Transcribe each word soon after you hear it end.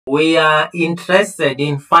We are interested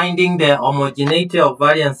in finding the homogeneity of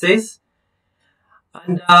variances.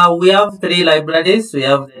 And we have three libraries. We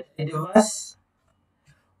have the diverse,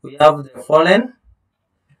 we have the fallen,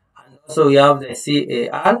 and also we have the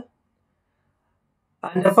CAR.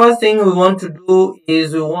 And the first thing we want to do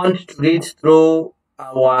is we want to read through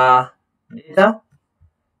our data.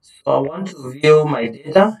 So I want to view my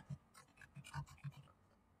data.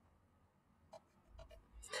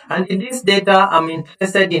 And in this data, I'm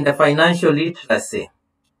interested in the financial literacy.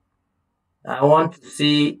 I want to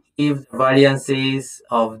see if the variances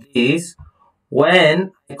of this,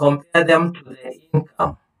 when I compare them to the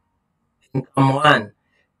income one,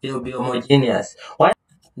 they will be homogeneous. Why?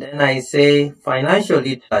 Then I say financial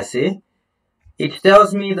literacy. It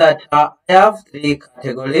tells me that I have three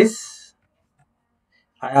categories.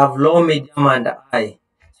 I have low, medium, and high.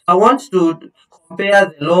 I want to compare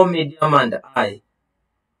the low, medium, and high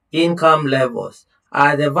income levels.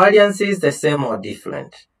 Are the variances the same or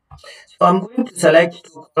different? So I'm going to select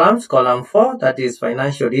two columns, column 4, that is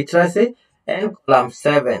financial literacy, and column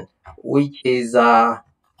 7, which is the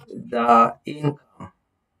income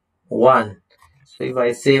 1. So if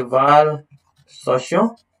I say val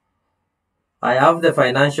social, I have the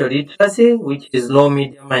financial literacy, which is low,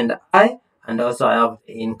 medium, and high, and also I have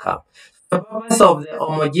the income. The purpose of the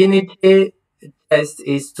homogeneity test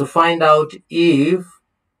is to find out if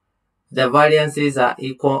the variances are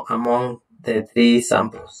equal among the three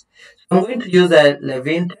samples. So I'm going to use the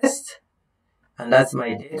Levine test, and that's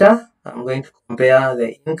my data. I'm going to compare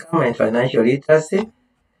the income and financial literacy.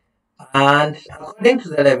 And according to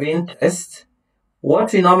the Levine test,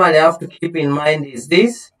 what we normally have to keep in mind is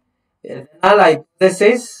this. The null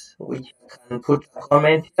hypothesis, which I can put a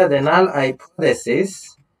comment here, the null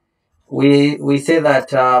hypothesis, we say that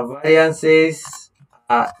variances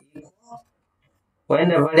are equal. When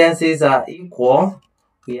the variances are equal,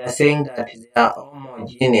 we are saying that they are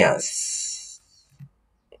homogeneous.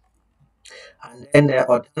 And then the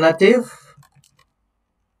alternative,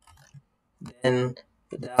 then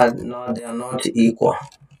they are not equal,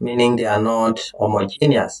 meaning they are not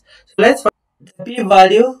homogeneous. So let's find the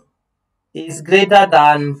p-value is greater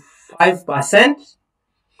than 5%.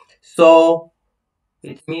 So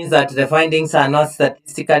it means that the findings are not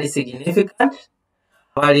statistically significant.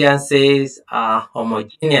 Variances are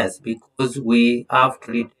homogeneous because we have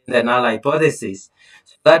to retain the null hypothesis.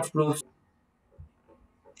 So that proves.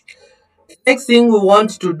 The next thing we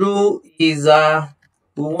want to do is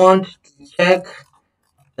we want to check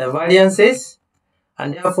the variances,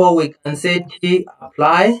 and therefore we can say T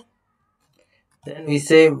apply. Then we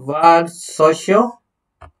say var social.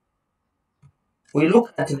 We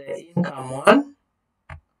look at the income one.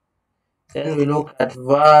 Then we look at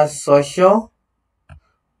var social.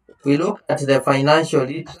 We look at the financial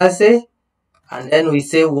literacy. And then we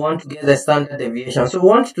say we want to get the standard deviation. So we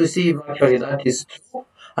want to see if actually that is true.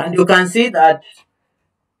 And you can see that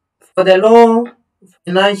for the low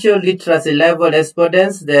financial literacy level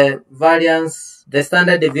respondents, the variance, the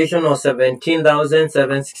standard deviation was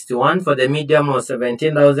 17,761. For the medium was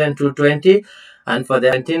 17,220. And for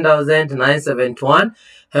the 17,971,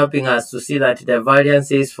 helping us to see that the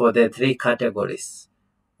variances for the three categories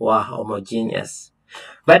were homogeneous.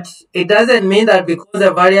 But it doesn't mean that because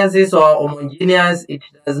the variances were homogeneous, it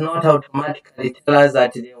does not automatically tell us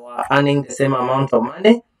that they were earning the same amount of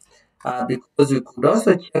money, because we could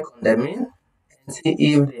also check on the mean and see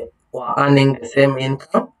if they were earning the same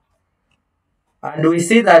income. And we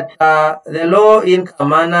see that the low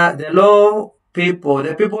income earner, the people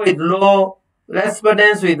with low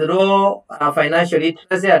respondents with low financial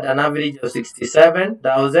literacy had an average of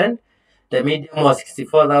 67,000. The medium was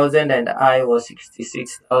 64,000 and the high was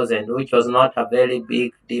 66,000, which was not a very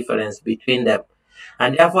big difference between them.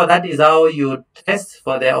 And therefore, that is how you test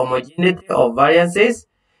for the homogeneity of variances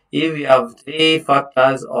if you have three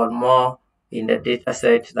factors or more in the data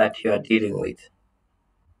set that you are dealing with.